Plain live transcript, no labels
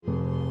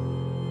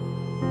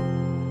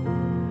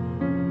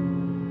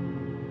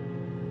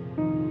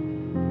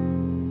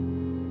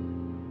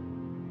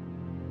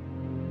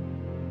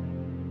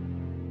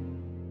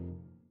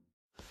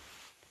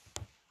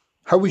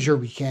How Was Your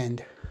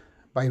Weekend?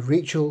 By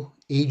Rachel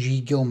A.G.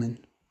 Gilman.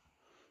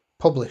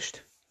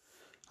 Published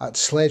at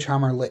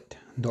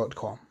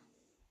sledgehammerlit.com.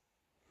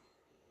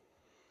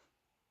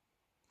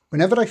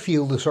 Whenever I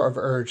feel the sort of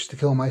urge to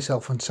kill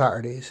myself on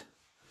Saturdays,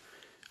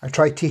 I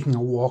try taking a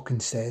walk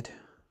instead.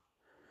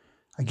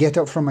 I get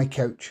up from my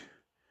couch,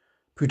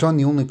 put on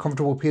the only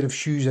comfortable pair of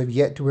shoes I've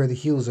yet to wear the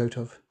heels out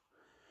of,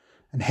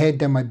 and head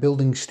down my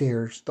building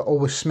stairs that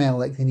always smell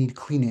like they need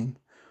cleaning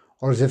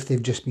or as if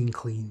they've just been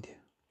cleaned.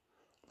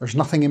 There's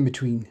nothing in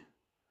between.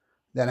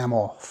 Then I'm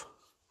off.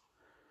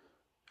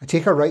 I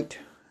take a right,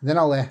 then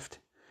a left,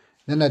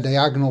 then a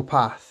diagonal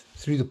path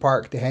through the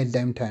park to head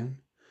downtown,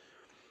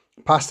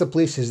 past the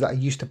places that I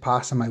used to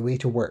pass on my way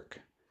to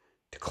work,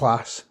 to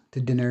class, to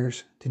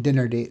dinners, to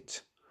dinner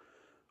dates.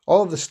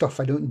 All of the stuff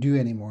I don't do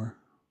anymore.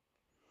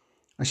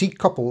 I see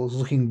couples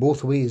looking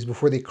both ways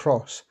before they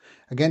cross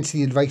against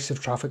the advice of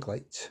traffic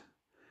lights.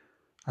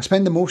 I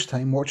spend the most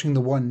time watching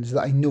the ones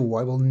that I know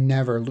I will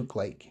never look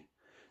like.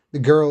 The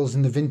girls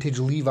in the vintage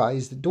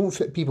Levi's that don't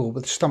fit people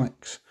with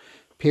stomachs,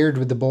 paired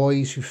with the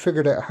boys who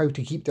figured out how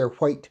to keep their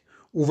white,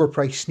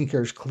 overpriced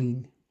sneakers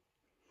clean.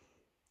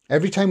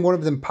 Every time one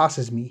of them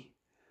passes me,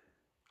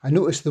 I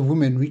notice the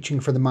woman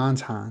reaching for the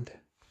man's hand,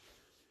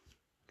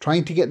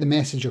 trying to get the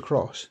message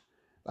across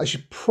that I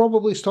should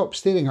probably stop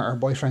staring at her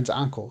boyfriend's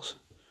ankles,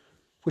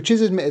 which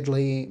is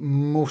admittedly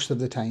most of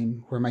the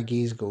time where my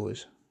gaze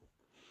goes.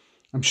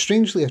 I'm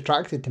strangely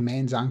attracted to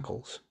men's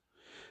ankles,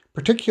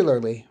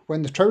 particularly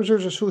when the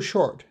trousers are so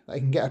short that I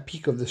can get a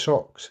peek of the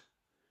socks.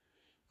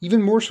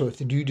 Even more so if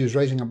the dude is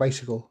riding a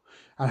bicycle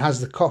and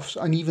has the cuffs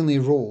unevenly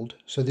rolled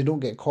so they don't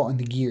get caught in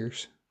the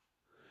gears.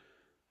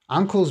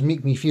 Ankles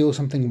make me feel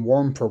something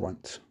warm for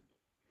once.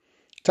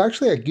 It's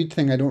actually a good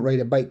thing I don't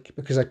ride a bike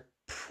because I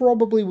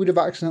probably would have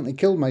accidentally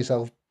killed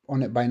myself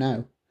on it by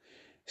now,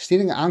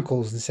 staring at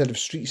ankles instead of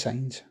street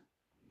signs.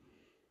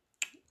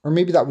 Or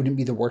maybe that wouldn't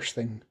be the worst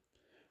thing.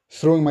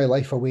 Throwing my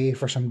life away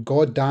for some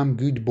goddamn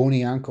good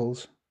bony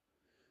ankles.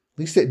 At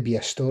least it'd be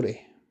a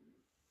story.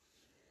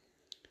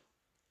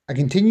 I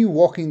continue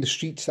walking the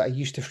streets that I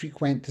used to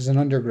frequent as an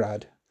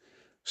undergrad,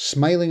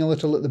 smiling a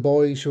little at the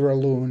boys who are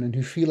alone and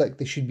who feel like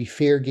they should be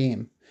fair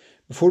game,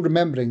 before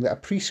remembering that a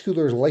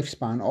preschooler's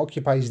lifespan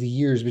occupies the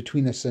years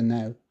between us and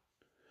now.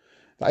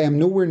 That I am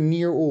nowhere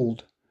near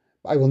old,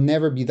 but I will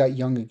never be that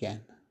young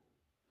again.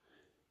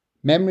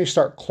 Memories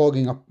start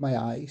clogging up my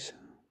eyes.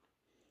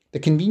 The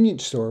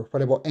convenience store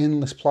where I bought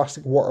endless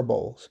plastic water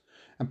bottles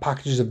and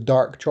packages of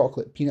dark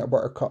chocolate peanut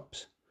butter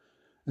cups,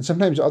 and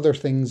sometimes other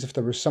things if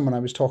there was someone I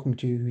was talking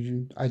to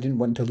who I didn't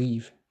want to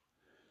leave.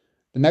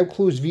 The now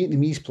closed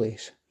Vietnamese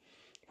place,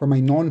 where my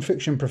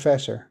non-fiction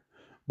professor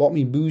bought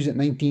me booze at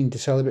 19 to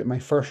celebrate my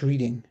first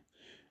reading,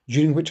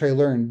 during which I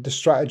learned the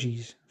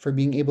strategies for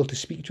being able to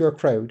speak to a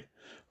crowd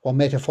while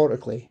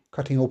metaphorically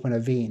cutting open a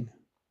vein.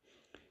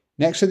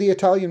 Next to the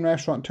Italian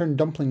restaurant turned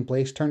dumpling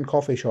place turned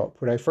coffee shop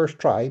where I first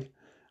tried,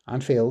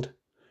 and failed,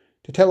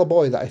 to tell a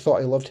boy that I thought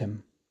I loved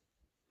him.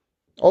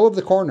 All of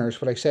the corners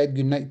where I said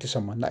goodnight to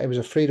someone that I was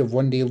afraid of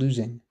one day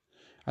losing,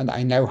 and that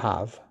I now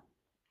have.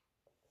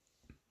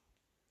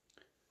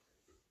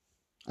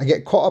 I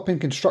get caught up in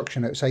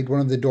construction outside one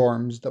of the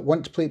dorms that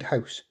once played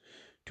house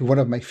to one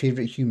of my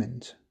favourite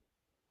humans.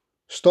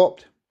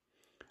 Stopped,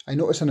 I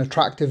notice an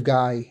attractive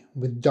guy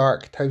with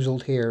dark,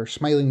 tousled hair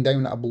smiling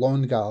down at a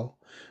blonde gal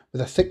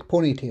with a thick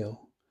ponytail,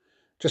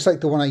 just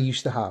like the one I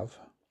used to have.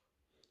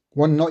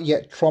 One not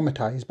yet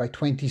traumatised by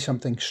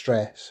 20-something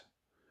stress.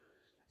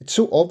 It's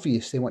so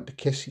obvious they want to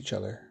kiss each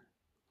other.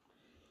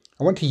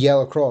 I want to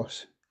yell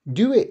across,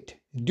 "Do it!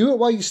 Do it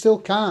while you still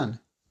can!"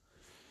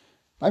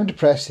 I'm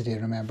depressed today,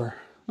 remember.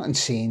 Not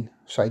insane,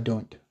 so I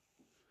don't.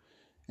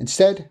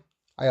 Instead,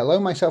 I allow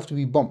myself to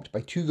be bumped by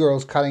two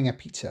girls carrying a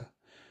pizza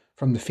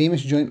from the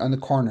famous joint on the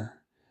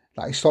corner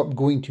that I stopped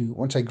going to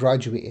once I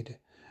graduated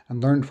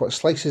and learned what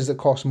slices that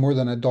cost more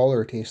than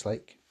 $1 taste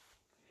like.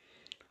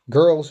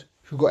 Girls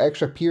who got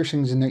extra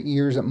piercings in their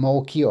ears at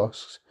mall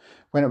kiosks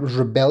when it was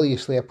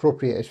rebelliously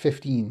appropriate at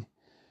 15,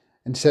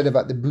 instead of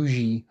at the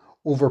bougie,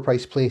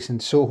 overpriced place in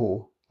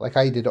Soho, like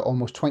I did at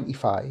almost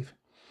 25,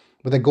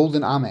 with a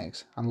golden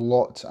Amex and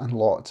lots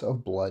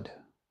of blood.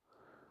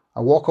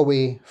 I walk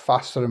away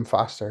faster and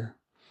faster,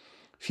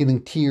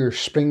 feeling tears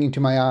springing to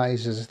my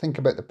eyes as I think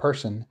about the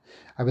person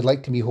I would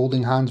like to be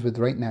holding hands with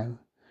right now,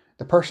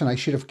 the person I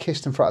should have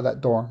kissed in front of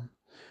that dorm,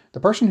 the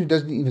person who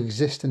doesn't even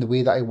exist in the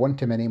way that I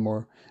want him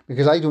anymore,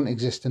 because I don't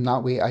exist in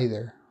that way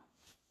either.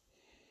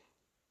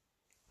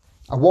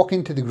 I walk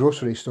into the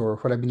grocery store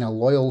where I've been a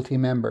loyalty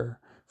member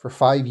for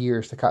 5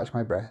 years to catch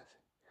my breath,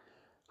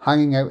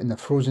 hanging out in the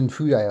frozen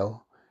food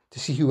aisle to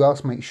see who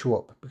else might show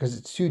up because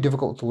it's too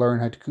difficult to learn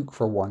how to cook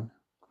for one.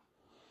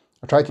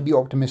 I try to be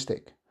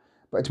optimistic,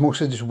 but it's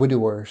mostly just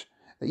widowers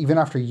that even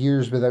after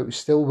years without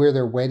still wear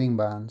their wedding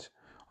bands,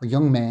 or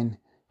young men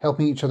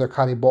helping each other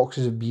carry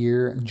boxes of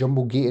beer and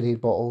jumbo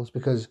Gatorade bottles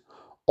because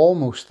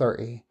almost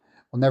 30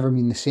 will never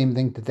mean the same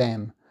thing to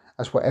them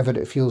as whatever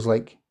it feels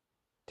like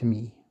to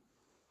me.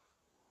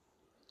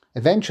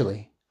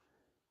 Eventually,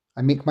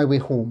 I make my way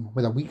home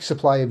with a week's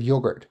supply of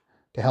yogurt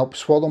to help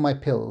swallow my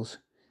pills,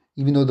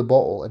 even though the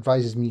bottle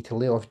advises me to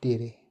lay off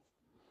dairy.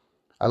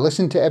 I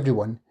listen to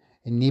everyone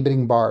in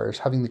neighbouring bars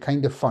having the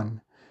kind of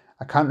fun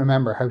I can't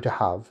remember how to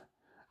have,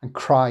 and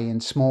cry in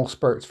small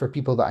spurts for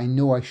people that I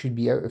know I should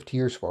be out of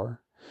tears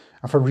for,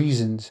 and for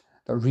reasons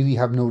that really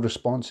have no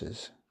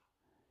responses.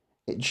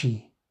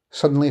 Itchy,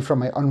 suddenly from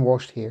my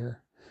unwashed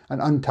hair,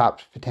 and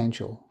untapped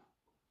potential,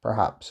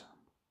 perhaps.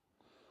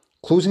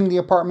 Closing the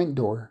apartment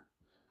door,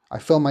 I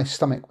fill my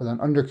stomach with an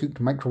undercooked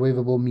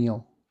microwavable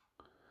meal.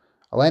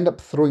 I'll end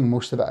up throwing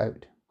most of it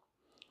out,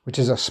 which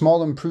is a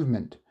small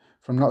improvement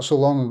from not so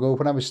long ago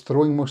when I was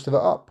throwing most of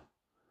it up.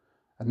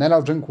 And then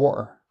I'll drink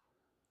water,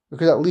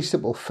 because at least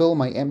it will fill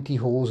my empty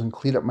holes and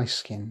clear up my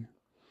skin.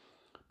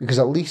 Because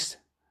at least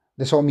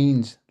this all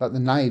means that the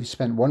knives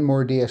spent one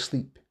more day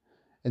asleep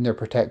in their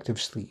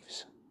protective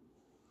sleeves.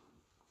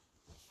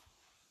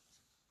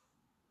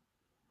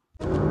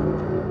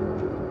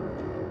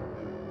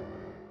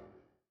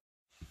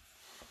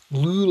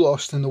 Lou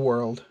Lost in the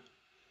World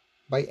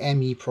by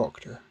M.E.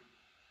 Proctor.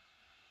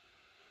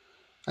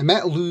 I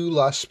met Lou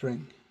last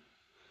spring.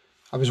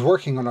 I was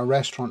working on a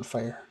restaurant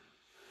fire,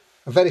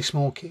 a very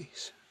small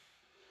case.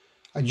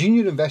 A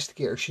junior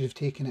investigator should have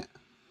taken it,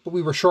 but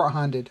we were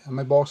short-handed and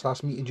my boss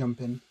asked me to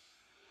jump in.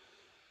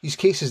 These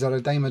cases are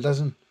a dime a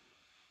dozen.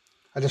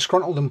 A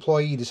disgruntled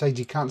employee decides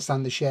he can't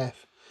stand the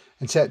chef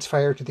and sets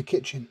fire to the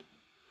kitchen.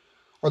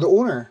 Or the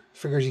owner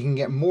figures he can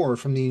get more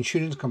from the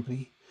insurance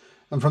company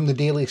than from the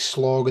daily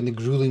slog and the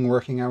grueling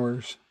working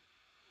hours.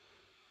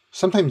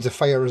 Sometimes the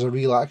fire is a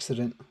real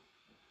accident.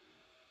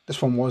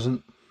 This one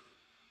wasn't.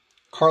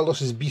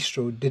 Carlos's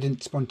bistro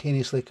didn't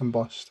spontaneously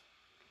combust.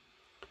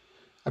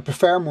 I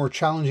prefer more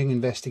challenging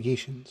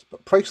investigations,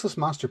 but priceless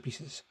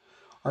masterpieces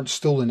aren't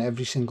stolen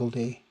every single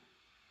day.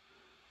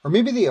 Or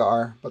maybe they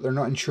are, but they're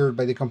not insured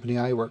by the company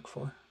I work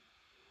for.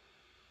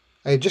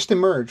 I had just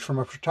emerged from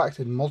a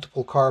protracted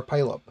multiple-car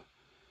pileup,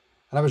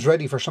 and I was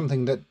ready for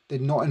something that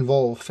did not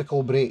involve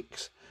fickle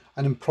brakes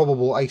and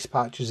improbable ice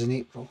patches in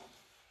April.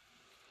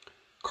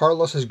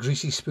 Carlos's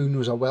greasy spoon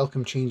was a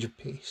welcome change of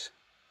pace.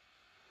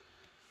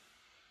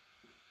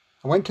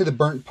 I went to the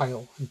burnt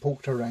pile and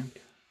poked around.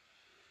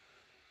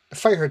 The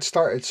fire had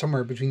started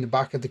somewhere between the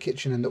back of the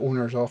kitchen and the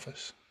owner's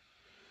office.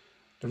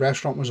 The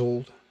restaurant was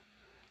old.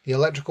 The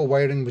electrical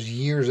wiring was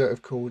years out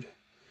of code,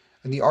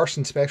 and the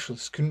arson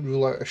specialists couldn't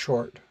rule out a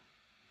short.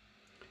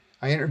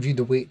 I interviewed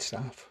the wait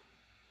staff.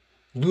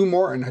 Lou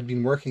Morton had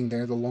been working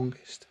there the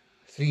longest,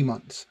 3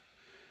 months,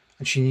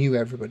 and she knew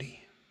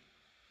everybody.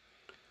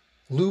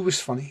 Lou was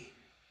funny.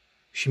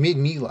 She made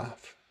me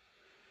laugh.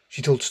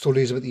 She told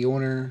stories about the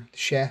owner, the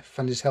chef,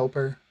 and his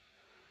helper.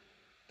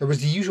 There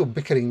was the usual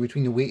bickering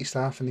between the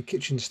waitstaff and the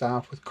kitchen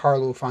staff, with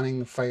Carlo fanning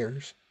the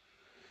fires.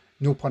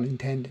 No pun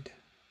intended.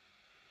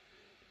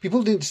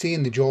 People didn't stay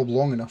in the job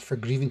long enough for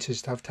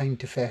grievances to have time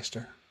to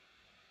fester.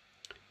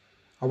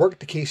 I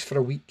worked the case for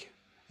a week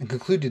and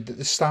concluded that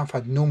the staff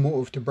had no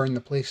motive to burn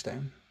the place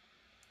down.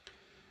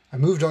 I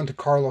moved on to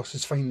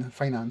Carlos's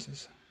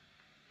finances.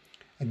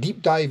 A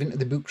deep dive into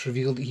the books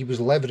revealed that he was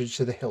leveraged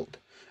to the hilt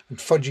and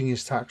fudging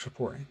his tax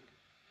reporting.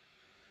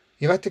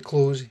 If I had to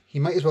close, he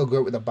might as well go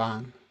out with a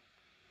bang.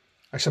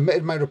 I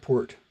submitted my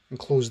report and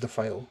closed the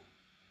file.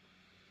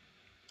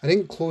 I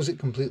didn't close it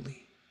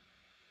completely.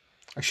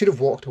 I should have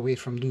walked away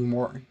from Lou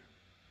Morton.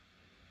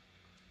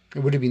 It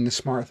would have been the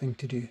smart thing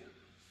to do.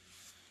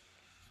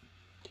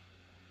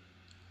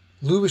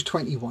 Lou was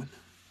 21,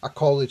 a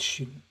college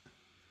student.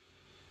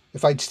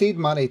 If I'd stayed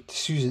married to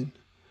Susan,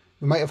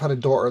 we might have had a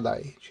daughter that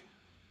age.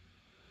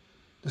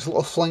 This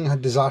little fling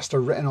had disaster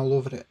written all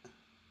over it.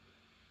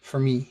 For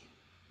me,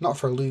 not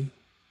for Lou.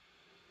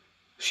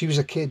 She was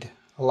a kid,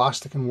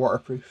 elastic and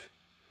waterproof.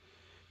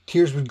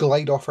 Tears would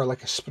glide off her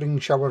like a spring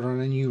shower on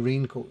a new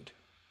raincoat.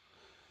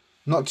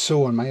 Not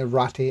so on my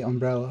errate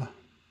umbrella.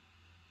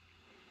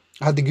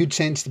 I had the good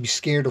sense to be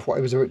scared of what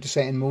I was about to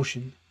set in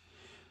motion.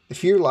 The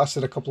fear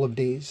lasted a couple of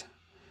days.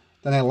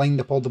 Then I lined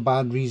up all the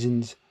bad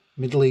reasons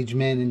middle-aged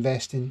men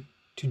invest in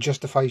to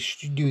justify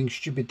doing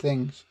stupid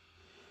things.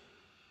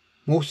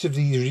 Most of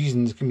these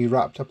reasons can be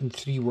wrapped up in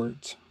 3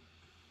 words.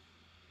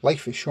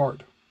 Life is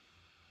short.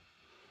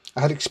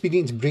 I had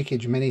experienced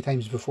breakage many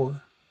times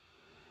before.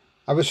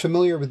 I was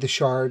familiar with the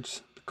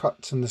shards, the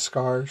cuts and the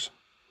scars.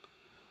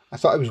 I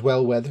thought I was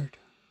well weathered.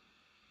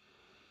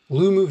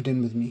 Lou moved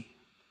in with me.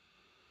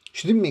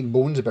 She didn't make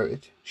bones about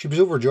it. She was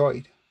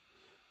overjoyed.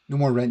 No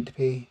more rent to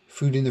pay,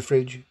 food in the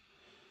fridge.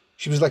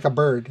 She was like a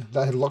bird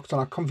that had lucked on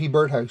a comfy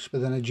birdhouse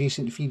with an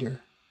adjacent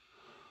feeder.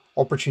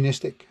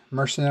 Opportunistic,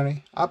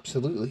 mercenary,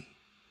 absolutely.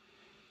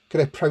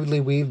 Could I proudly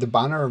wave the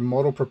banner of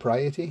moral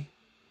propriety?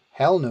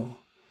 Hell no.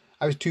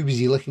 I was too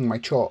busy licking my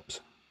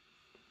chops.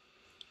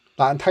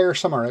 That entire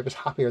summer I was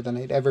happier than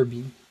I'd ever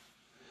been.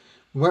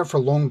 We went for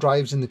long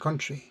drives in the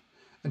country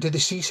and to the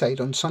seaside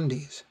on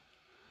Sundays.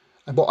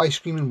 I bought ice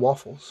cream and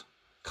waffles.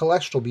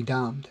 Cholesterol be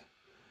damned.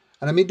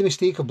 And I made the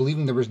mistake of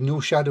believing there was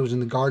no shadows in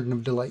the Garden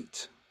of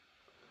Delights.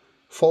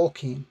 Fall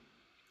came.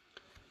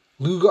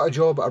 Lou got a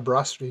job at a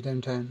brasserie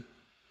downtown.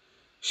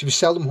 She was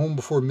seldom home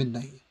before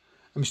midnight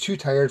and was too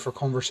tired for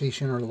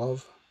conversation or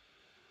love.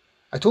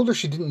 I told her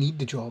she didn't need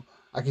the job.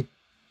 I could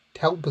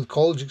help with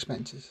college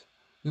expenses.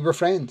 We were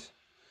friends.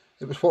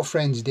 It was what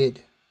friends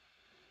did.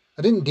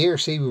 I didn't dare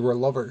say we were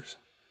lovers.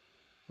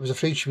 I was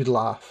afraid she would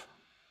laugh.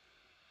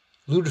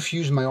 Lou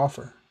refused my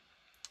offer.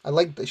 I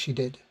liked that she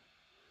did.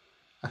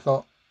 I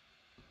thought,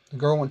 the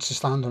girl wants to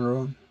stand on her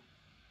own.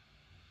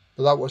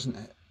 But that wasn't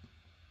it.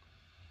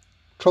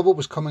 Trouble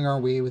was coming our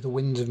way with the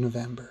winds of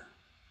November.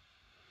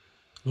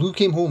 Lou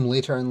came home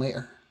later and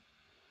later.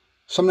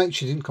 Some nights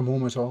she didn't come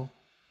home at all.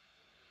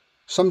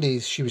 Some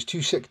days she was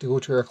too sick to go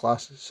to her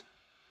classes.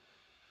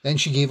 Then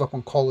she gave up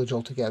on college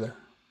altogether.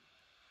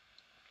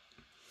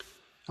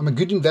 I'm a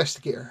good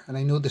investigator and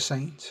I know the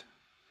signs.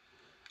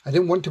 I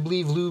didn't want to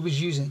believe Lou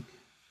was using.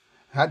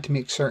 I had to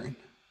make certain.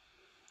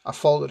 I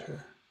followed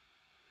her.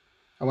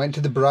 I went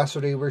to the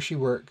brasserie where she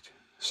worked,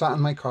 sat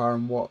in my car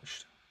and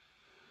watched.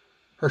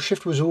 Her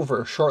shift was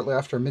over shortly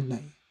after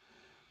midnight,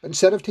 but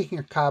instead of taking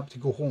a cab to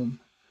go home,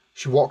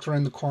 she walked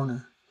around the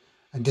corner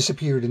and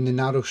disappeared in the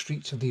narrow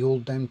streets of the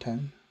old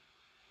downtown.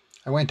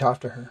 I went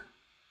after her.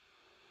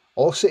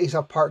 All cities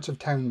have parts of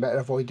town better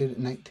avoided at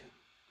night.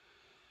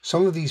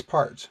 Some of these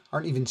parts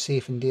aren't even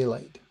safe in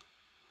daylight.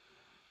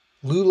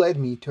 Lou led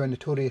me to a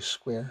notorious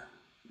square.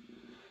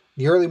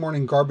 The early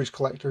morning garbage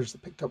collectors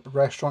that picked up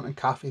restaurant and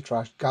cafe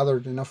trash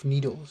gathered enough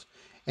needles,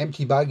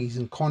 empty baggies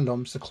and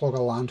condoms to clog a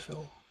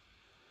landfill.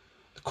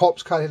 The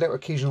cops carried out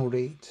occasional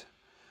raids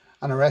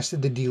and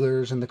arrested the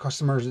dealers and the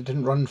customers that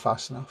didn't run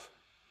fast enough.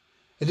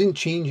 It didn't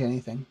change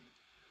anything.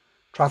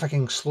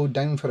 Trafficking slowed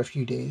down for a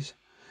few days,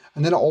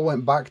 and then it all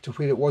went back to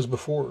where it was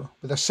before,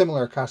 with a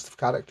similar cast of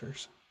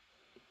characters.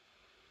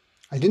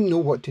 I didn't know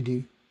what to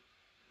do.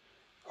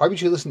 Why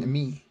would you listen to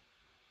me?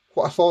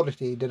 What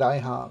authority did I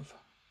have?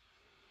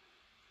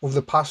 Over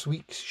the past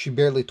weeks, she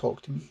barely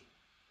talked to me.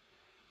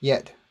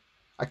 Yet,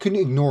 I couldn't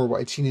ignore what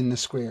I'd seen in the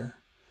square.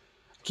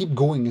 I kept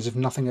going as if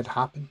nothing had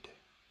happened.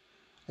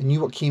 I knew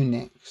what came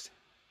next.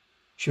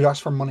 She would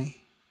ask for money.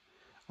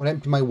 I would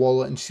empty my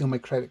wallet and steal my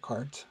credit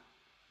cards.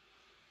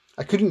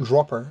 I couldn't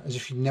drop her as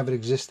if she'd never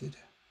existed.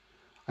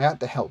 I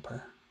had to help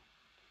her.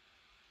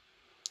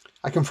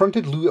 I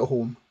confronted Lou at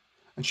home,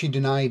 and she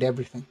denied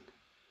everything.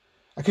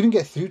 I couldn't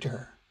get through to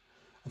her,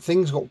 and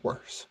things got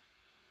worse.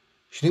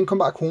 She didn't come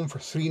back home for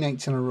 3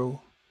 nights in a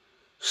row,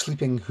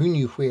 sleeping who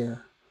knew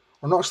where,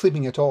 or not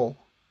sleeping at all,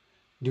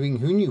 doing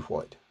who knew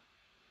what.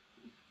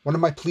 One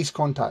of my police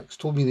contacts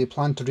told me they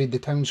planned to raid the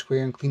town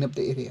square and clean up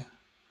the area.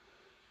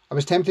 I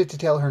was tempted to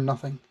tell her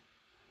nothing.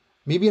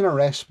 Maybe an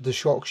arrest was the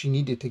shock she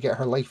needed to get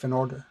her life in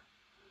order.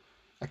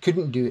 I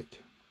couldn't do it.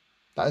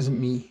 That isn't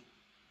me.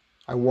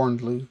 I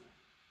warned Lou.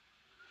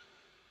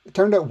 It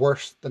turned out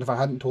worse than if I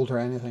hadn't told her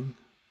anything.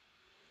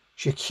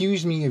 She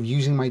accused me of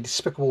using my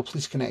despicable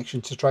police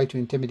connections to try to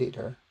intimidate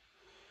her.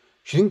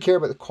 She didn't care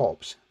about the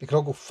cops. They could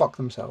all go fuck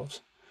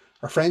themselves.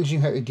 Her friends knew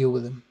how to deal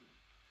with them.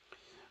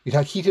 We'd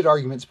had heated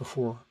arguments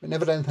before, but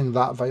never anything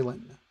that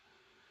violent.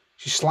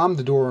 She slammed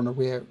the door on her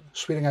way out,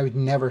 swearing I would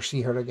never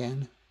see her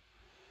again.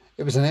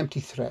 It was an empty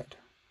threat.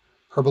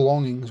 Her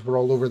belongings were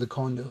all over the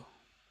condo.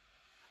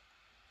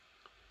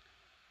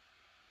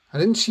 I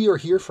didn't see or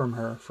hear from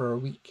her for a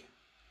week.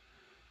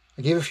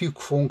 I gave a few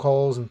phone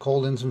calls and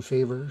called in some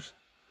favours.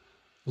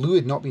 Lou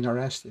had not been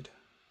arrested.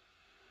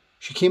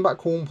 She came back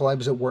home while I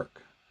was at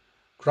work,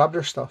 grabbed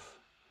her stuff,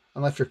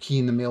 and left her key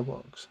in the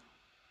mailbox.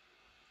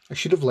 I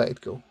should have let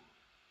it go.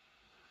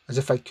 As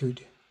if I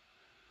could.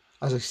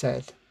 As I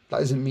said,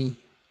 that isn't me.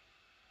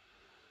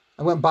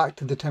 I went back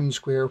to the town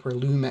square where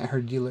Lou met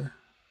her dealer.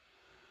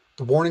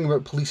 The warning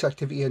about police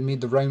activity had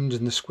made the rounds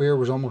and the square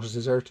was almost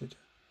deserted.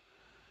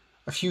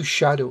 A few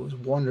shadows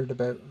wandered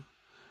about.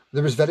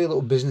 There was very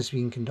little business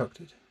being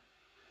conducted.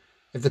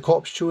 If the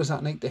cops chose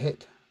that night to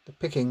hit, the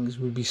pickings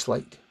would be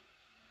slight.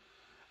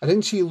 I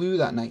didn't see Lou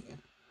that night,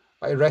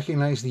 but I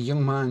recognised the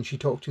young man she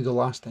talked to the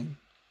last time.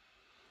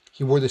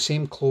 He wore the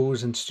same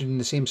clothes and stood in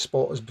the same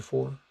spot as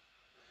before.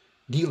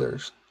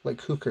 Dealers,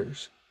 like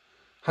hookers,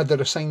 had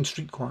their assigned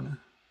street corner.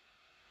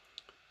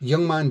 The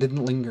young man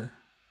didn't linger.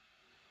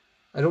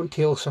 I don't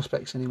tail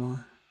suspects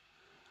anymore,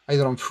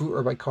 either on foot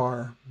or by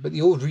car, but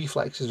the old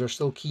reflexes are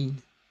still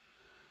keen.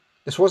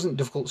 This wasn't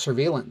difficult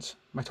surveillance.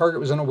 My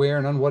target was unaware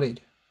and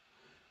unworried.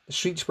 The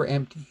streets were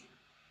empty.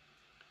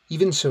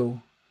 Even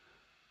so,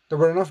 there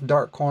were enough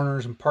dark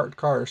corners and parked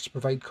cars to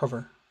provide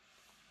cover.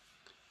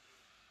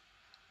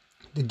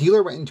 The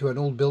dealer went into an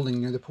old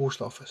building near the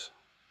post office.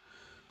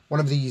 One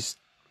of these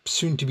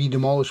soon-to-be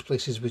demolished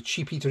places with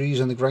cheap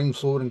eateries on the ground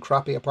floor and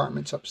crappy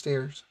apartments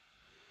upstairs.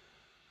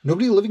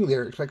 Nobody living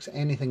there expects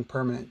anything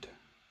permanent.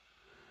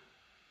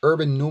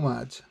 Urban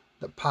nomads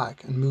that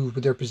pack and move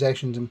with their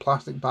possessions in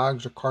plastic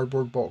bags or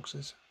cardboard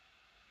boxes.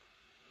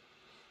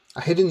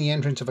 I hid in the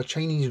entrance of a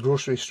Chinese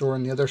grocery store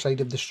on the other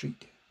side of the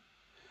street.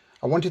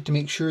 I wanted to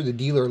make sure the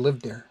dealer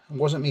lived there and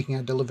wasn't making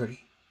a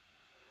delivery.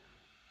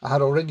 I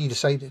had already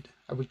decided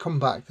I would come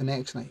back the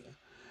next night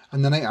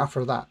and the night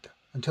after that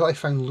until I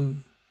found Lou,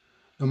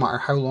 no matter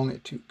how long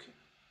it took.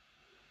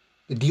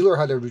 The dealer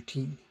had a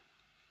routine.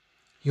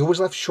 He always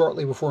left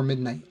shortly before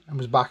midnight and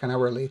was back an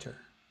hour later.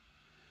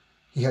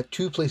 He had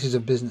 2 places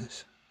of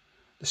business,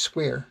 the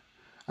square,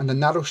 and a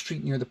narrow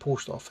street near the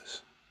post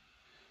office.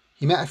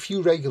 He met a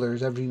few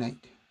regulars every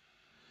night.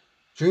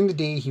 During the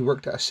day, he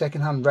worked at a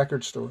second-hand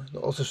record store that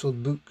also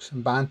sold books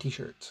and band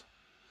t-shirts.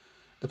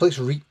 The place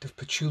reeked of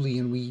patchouli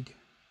and weed.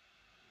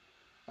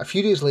 A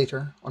few days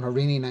later, on a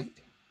rainy night,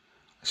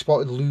 I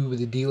spotted Lou with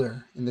a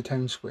dealer in the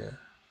town square.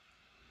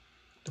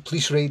 The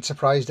police raid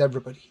surprised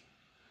everybody.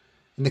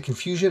 In the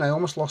confusion, I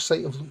almost lost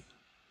sight of Lou.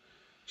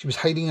 She was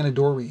hiding in a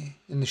doorway,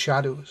 in the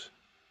shadows.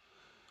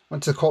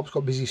 Once the cops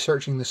got busy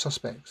searching the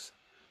suspects,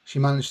 she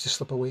managed to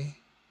slip away.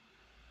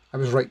 I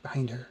was right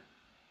behind her.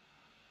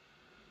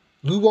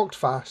 Lou walked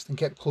fast and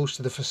kept close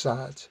to the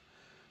facades,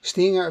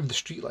 staying out of the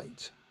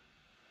streetlights.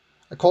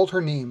 I called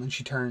her name and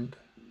she turned.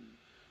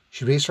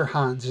 She raised her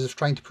hands as if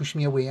trying to push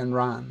me away and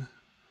ran.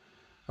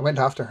 I went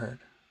after her.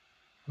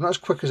 I'm not as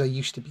quick as I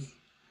used to be,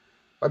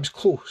 but I was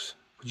close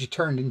when she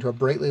turned into a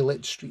brightly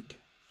lit street.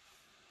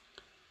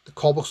 The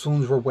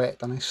cobblestones were wet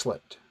and I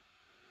slipped.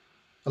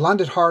 I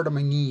landed hard on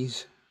my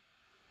knees.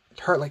 It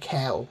hurt like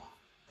hell.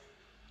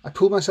 I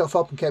pulled myself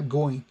up and kept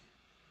going.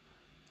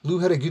 Lou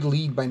had a good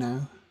lead by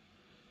now.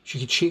 She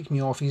could shake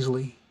me off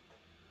easily.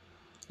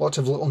 Lots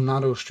of little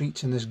narrow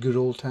streets in this good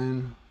old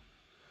town.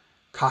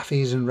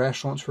 Cafes and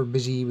restaurants were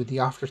busy with the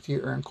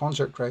after-theatre and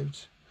concert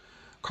crowds.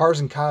 Cars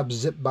and cabs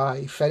zipped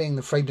by, ferrying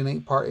the Friday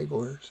night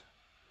partygoers.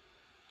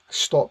 I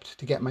stopped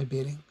to get my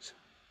bearings.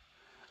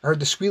 I heard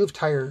the squeal of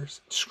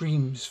tyres,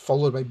 screams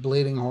followed by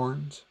blaring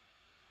horns.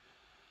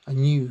 I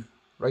knew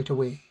right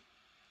away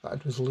that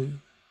it was Lou.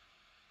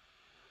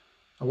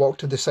 I walked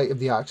to the site of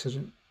the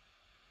accident.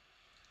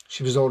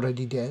 She was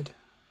already dead.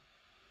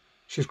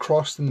 She had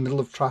crossed in the middle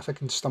of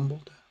traffic and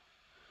stumbled.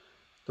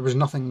 There was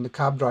nothing the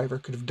cab driver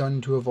could have done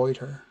to avoid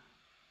her.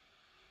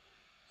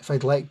 If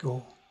I'd let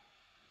go.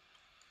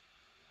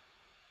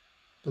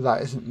 But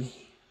that isn't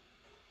me.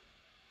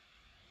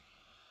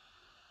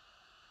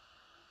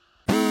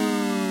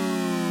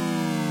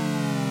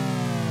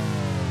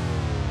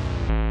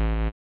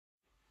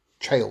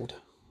 Child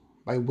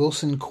by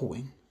Wilson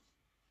Coing.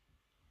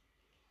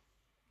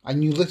 I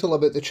knew little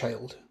about the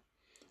child,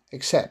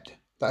 except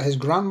that his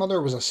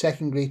grandmother was a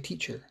second-grade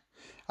teacher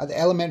at the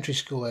elementary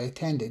school I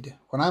attended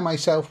when I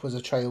myself was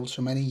a child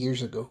so many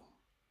years ago.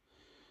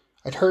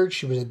 I'd heard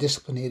she was a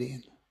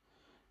disciplinarian,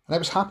 and I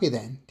was happy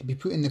then to be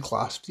put in the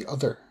class with the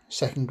other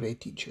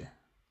second-grade teacher.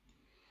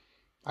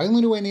 I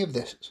only know any of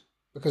this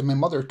because my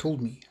mother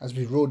told me as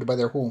we rode by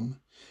their home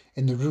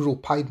in the rural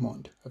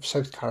Piedmont of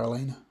South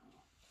Carolina.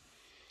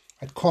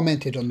 I'd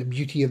commented on the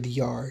beauty of the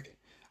yard,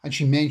 and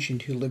she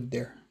mentioned who lived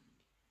there.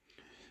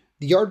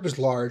 The yard was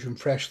large and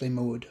freshly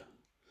mowed.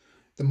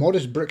 The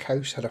modest brick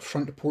house had a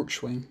front porch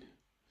swing.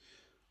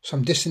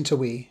 Some distance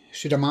away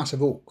stood a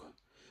massive oak,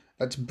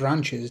 its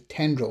branches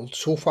tendrilled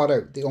so far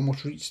out they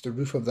almost reached the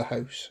roof of the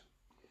house.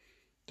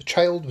 The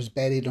child was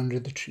buried under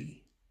the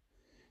tree.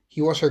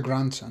 He was her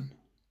grandson.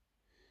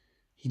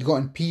 He'd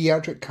gotten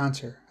pediatric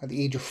cancer at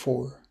the age of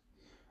 4,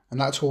 and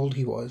that's how old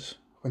he was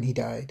when he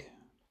died.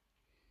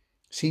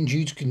 St.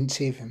 Jude's couldn't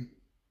save him.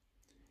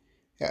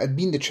 It had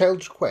been the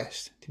child's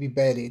request to be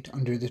buried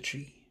under the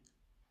tree.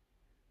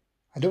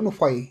 I don't know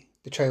why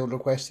the child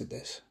requested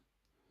this,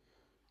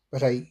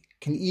 but I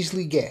can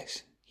easily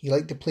guess he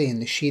liked to play in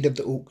the shade of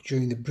the oak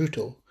during the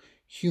brutal,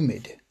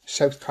 humid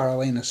South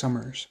Carolina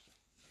summers.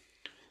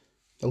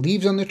 The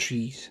leaves on the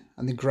trees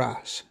and the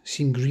grass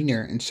seem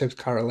greener in South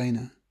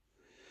Carolina,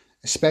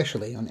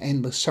 especially on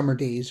endless summer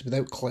days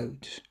without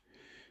clouds,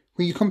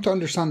 where you come to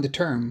understand the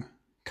term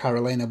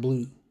Carolina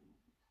blue.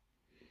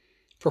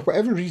 For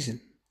whatever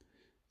reason,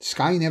 the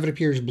sky never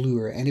appears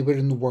bluer anywhere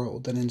in the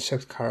world than in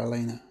South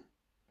Carolina.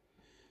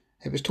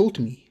 It was told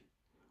to me,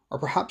 or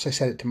perhaps I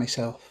said it to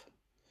myself,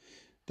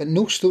 that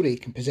no story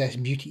can possess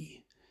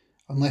beauty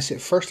unless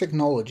it first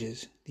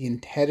acknowledges the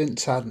inherent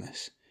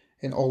sadness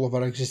in all of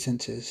our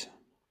existences.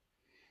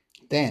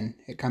 Then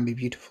it can be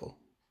beautiful.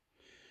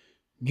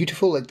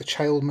 Beautiful like the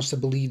child must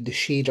have believed the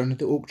shade under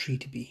the oak tree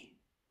to be.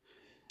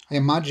 I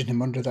imagine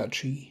him under that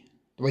tree,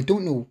 though I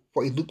don't know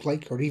what he looked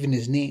like or even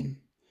his name,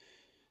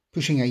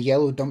 pushing a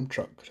yellow dump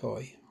truck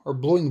toy or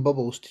blowing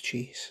bubbles to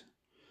chase,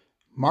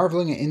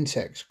 marvelling at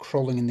insects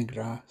crawling in the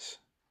grass,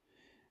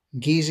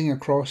 gazing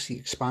across the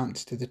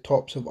expanse to the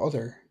tops of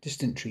other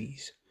distant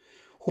trees,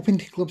 hoping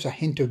to glimpse a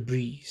hint of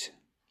breeze,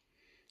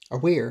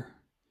 aware,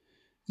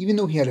 even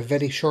though he had a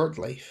very short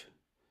life,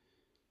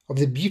 of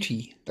the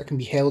beauty that can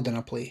be held in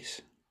a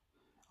place,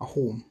 a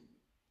home,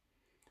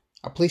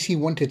 a place he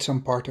wanted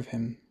some part of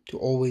him to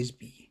always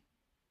be.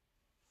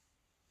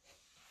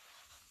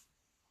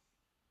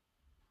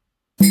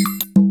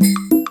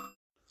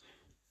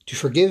 To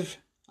Forgive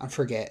and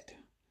Forget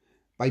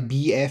by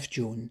B.F.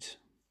 Jones.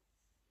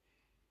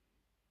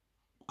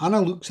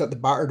 Anna looks at the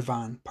battered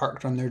van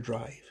parked on their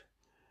drive,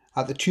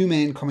 at the 2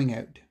 men coming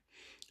out,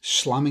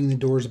 slamming the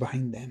doors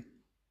behind them.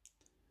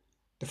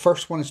 The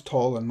first one is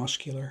tall and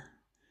muscular,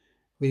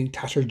 wearing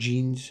tattered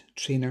jeans,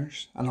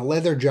 trainers, and a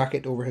leather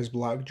jacket over his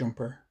black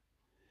jumper.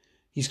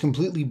 He's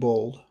completely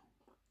bald.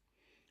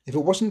 If it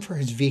wasn't for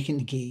his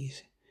vacant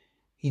gaze,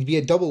 he'd be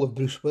a double of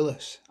Bruce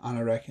Willis,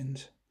 Anna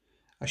reckons,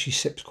 as she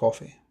sips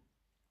coffee.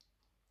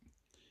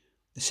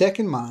 The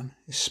second man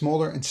is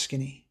smaller and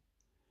skinny,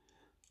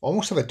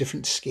 almost of a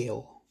different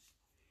scale.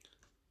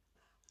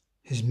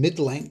 His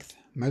mid-length,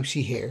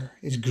 mousy hair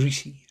is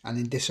greasy and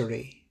in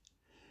disarray,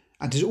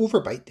 and his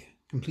overbite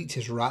completes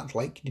his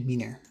rat-like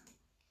demeanour.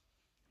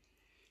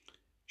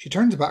 She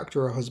turns back to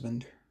her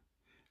husband,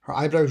 her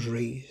eyebrows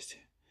raised,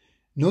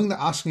 knowing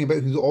that asking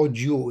about who the odd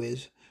duo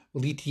is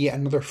will lead to yet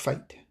another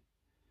fight,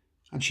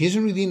 and she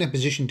isn't really in a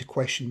position to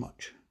question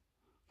much,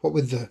 what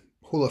with the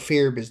whole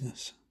affair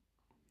business.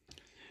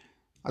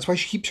 That's why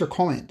she keeps her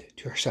comment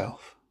to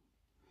herself.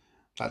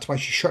 That's why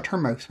she shut her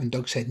mouth when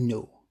Doug said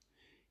no.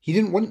 He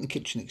didn't want the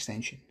kitchen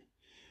extension,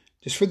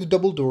 just for the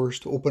double doors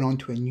to open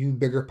onto a new,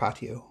 bigger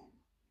patio.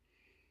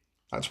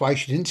 That's why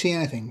she didn't say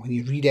anything when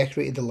he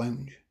redecorated the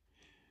lounge,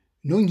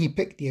 knowing he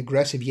picked the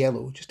aggressive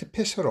yellow just to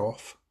piss her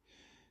off,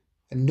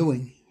 and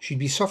knowing she'd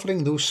be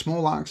suffering those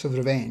small acts of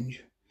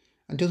revenge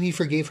until he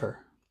forgave her,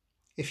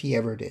 if he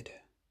ever did.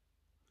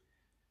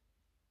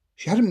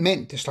 She hadn't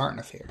meant to start an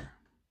affair.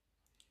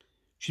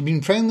 She'd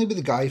been friendly with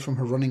the guy from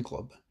her running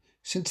club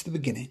since the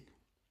beginning,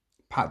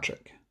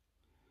 Patrick.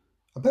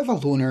 A bit of a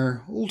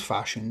loner,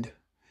 old-fashioned,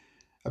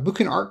 a book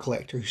and art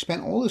collector who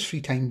spent all his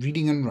free time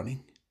reading and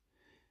running,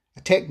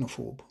 a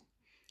technophobe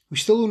who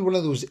still owned one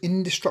of those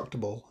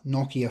indestructible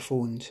Nokia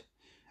phones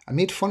and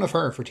made fun of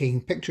her for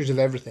taking pictures of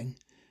everything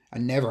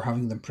and never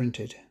having them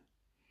printed.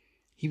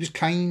 He was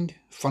kind,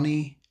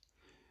 funny,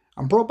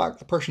 and brought back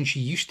the person she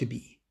used to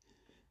be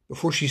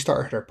before she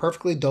started her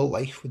perfectly dull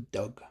life with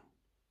Doug.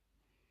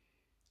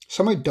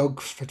 Somehow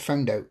Doug had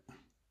found out,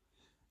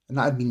 and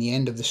that had been the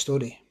end of the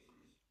story.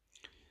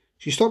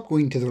 She stopped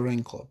going to the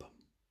running club.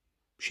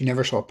 She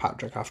never saw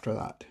Patrick after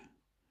that.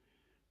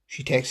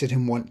 She texted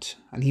him once,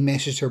 and he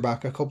messaged her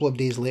back a couple of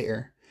days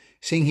later,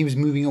 saying he was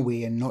moving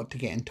away and not to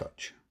get in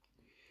touch.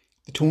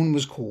 The tone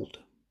was cold.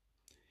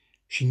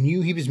 She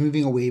knew he was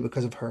moving away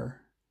because of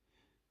her,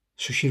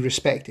 so she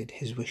respected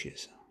his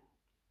wishes.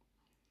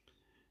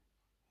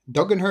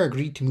 Doug and her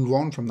agreed to move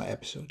on from that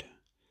episode,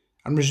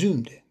 and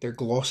resumed their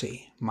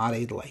glossy,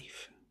 married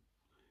life.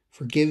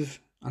 Forgive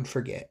and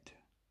forget.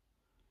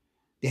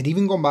 They had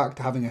even gone back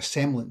to having a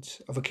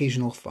semblance of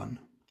occasional fun.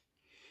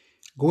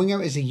 Going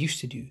out as they used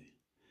to do,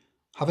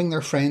 having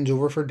their friends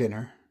over for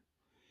dinner,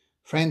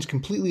 friends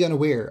completely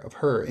unaware of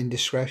her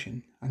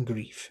indiscretion and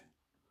grief.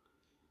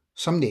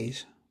 Some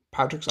days,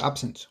 Patrick's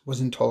absence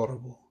was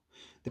intolerable,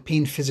 the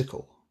pain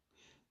physical,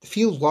 the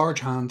feel of large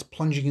hands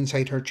plunging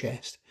inside her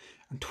chest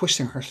and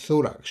twisting her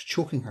thorax,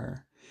 choking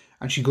her,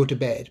 and she'd go to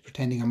bed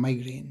pretending a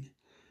migraine,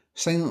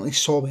 silently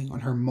sobbing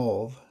on her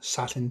mauve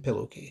satin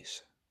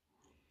pillowcase.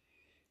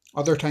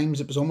 Other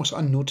times it was almost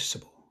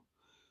unnoticeable.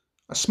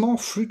 A small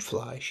fruit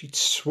fly she'd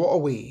swat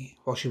away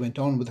while she went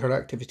on with her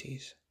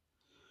activities.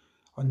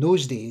 On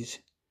those days,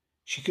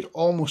 she could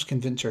almost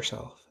convince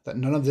herself that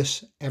none of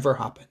this ever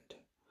happened,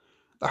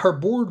 that her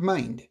bored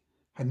mind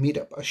had made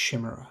up a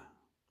chimera.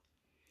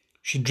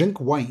 She'd drink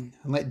wine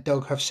and let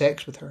Doug have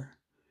sex with her,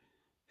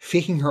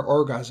 faking her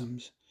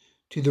orgasms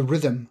to the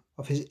rhythm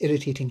of his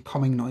irritating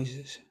coming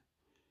noises,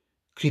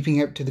 creeping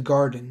out to the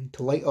garden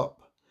to light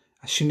up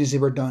as soon as they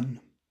were done,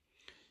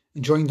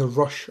 enjoying the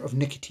rush of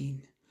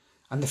nicotine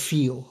and the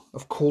feel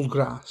of cold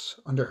grass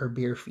under her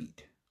bare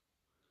feet.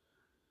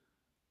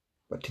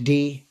 But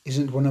today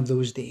isn't one of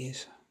those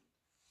days.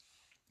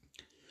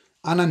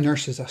 Anna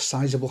nurses a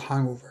sizable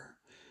hangover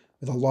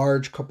with a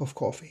large cup of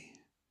coffee,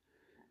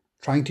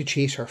 trying to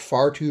chase her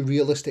far too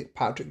realistic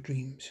Patrick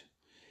dreams,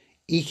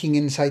 aching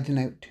inside and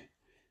out,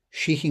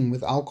 shaking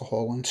with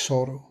alcohol and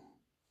sorrow.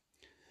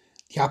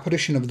 The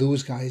apparition of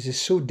those guys is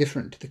so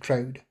different to the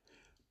crowd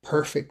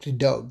perfect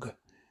Doug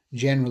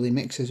generally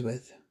mixes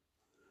with.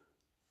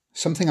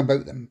 Something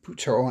about them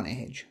puts her on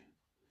edge,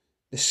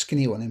 the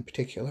skinny one in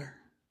particular.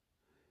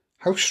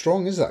 How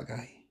strong is that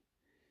guy?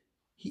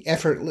 He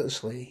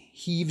effortlessly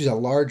heaves a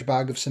large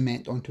bag of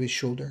cement onto his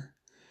shoulder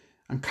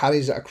and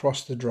carries it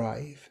across the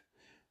drive,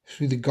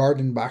 through the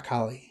garden back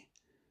alley,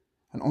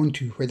 and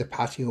onto where the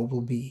patio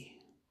will be.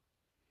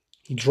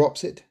 He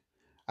drops it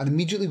and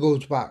immediately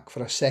goes back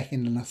for a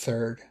second and a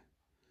third.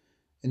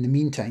 In the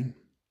meantime,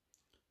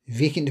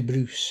 vacant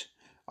Bruce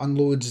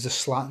unloads the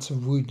slats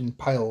of wood and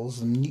piles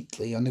them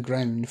neatly on the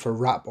ground for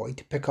Ratboy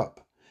to pick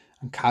up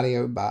and carry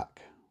out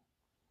back.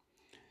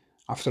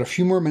 After a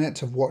few more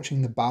minutes of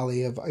watching the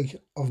ballet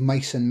of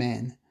mice and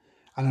men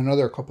and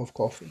another cup of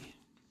coffee,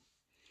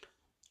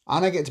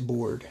 Anna gets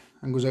bored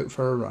and goes out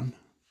for a run.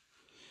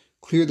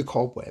 Clear the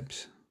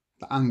cobwebs,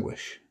 the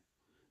anguish,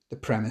 the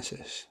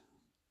premises.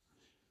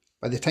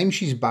 By the time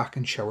she's back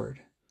and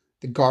showered,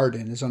 the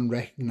garden is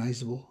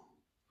unrecognisable.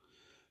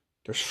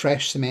 There's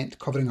fresh cement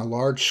covering a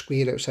large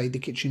square outside the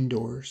kitchen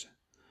doors,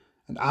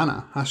 and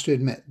Anna has to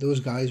admit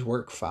those guys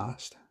work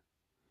fast.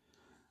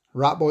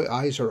 Ratboy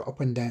eyes her up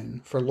and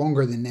down for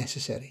longer than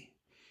necessary,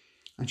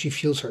 and she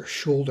feels her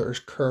shoulders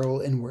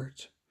curl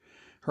inwards.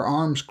 Her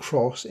arms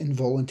cross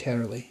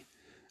involuntarily,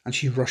 and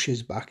she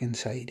rushes back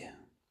inside.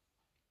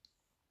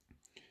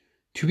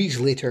 2 weeks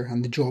later,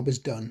 and the job is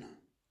done.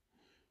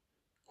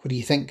 What do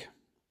you think?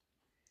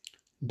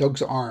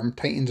 Doug's arm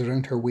tightens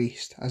around her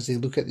waist as they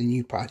look at the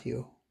new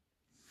patio.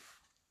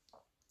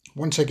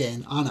 Once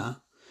again,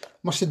 Anna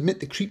must admit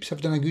the creeps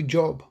have done a good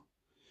job,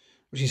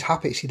 but she's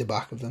happy to see the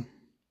back of them.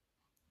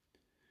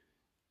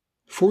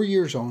 4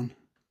 years on,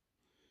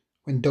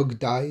 when Doug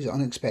dies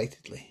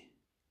unexpectedly,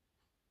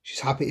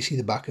 she's happy to see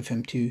the back of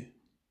him too.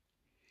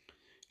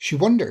 She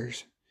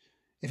wonders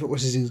if it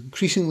was his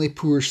increasingly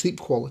poor sleep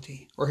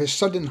quality or his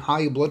sudden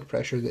high blood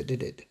pressure that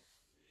did it.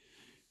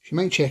 She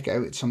might check it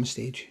out at some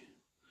stage.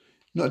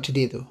 Not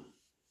today though.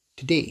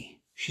 Today,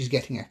 she's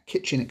getting a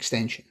kitchen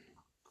extension.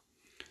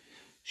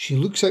 She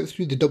looks out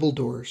through the double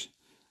doors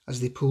as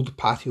they pull the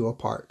patio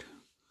apart,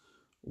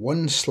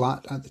 one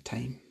slat at the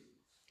time.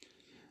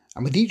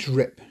 And with each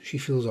rip, she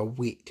feels a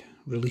weight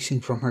releasing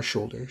from her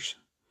shoulders,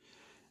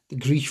 the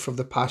grief of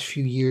the past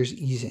few years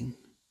easing,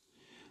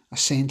 a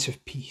sense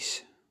of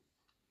peace.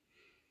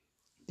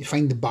 They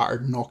find the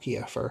battered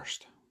Nokia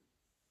first.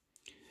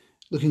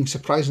 Looking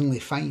surprisingly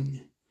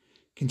fine,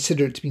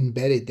 consider it's been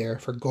buried there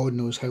for God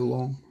knows how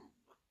long.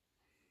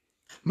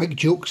 Mike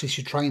jokes they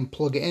should try and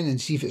plug it in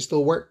and see if it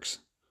still works.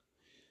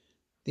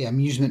 The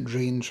amusement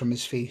drains from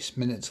his face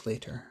minutes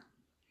later,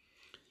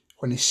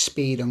 when his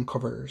spade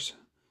uncovers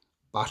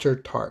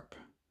battered tarp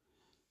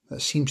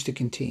that seems to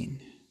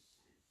contain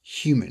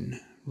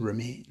human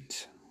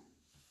remains.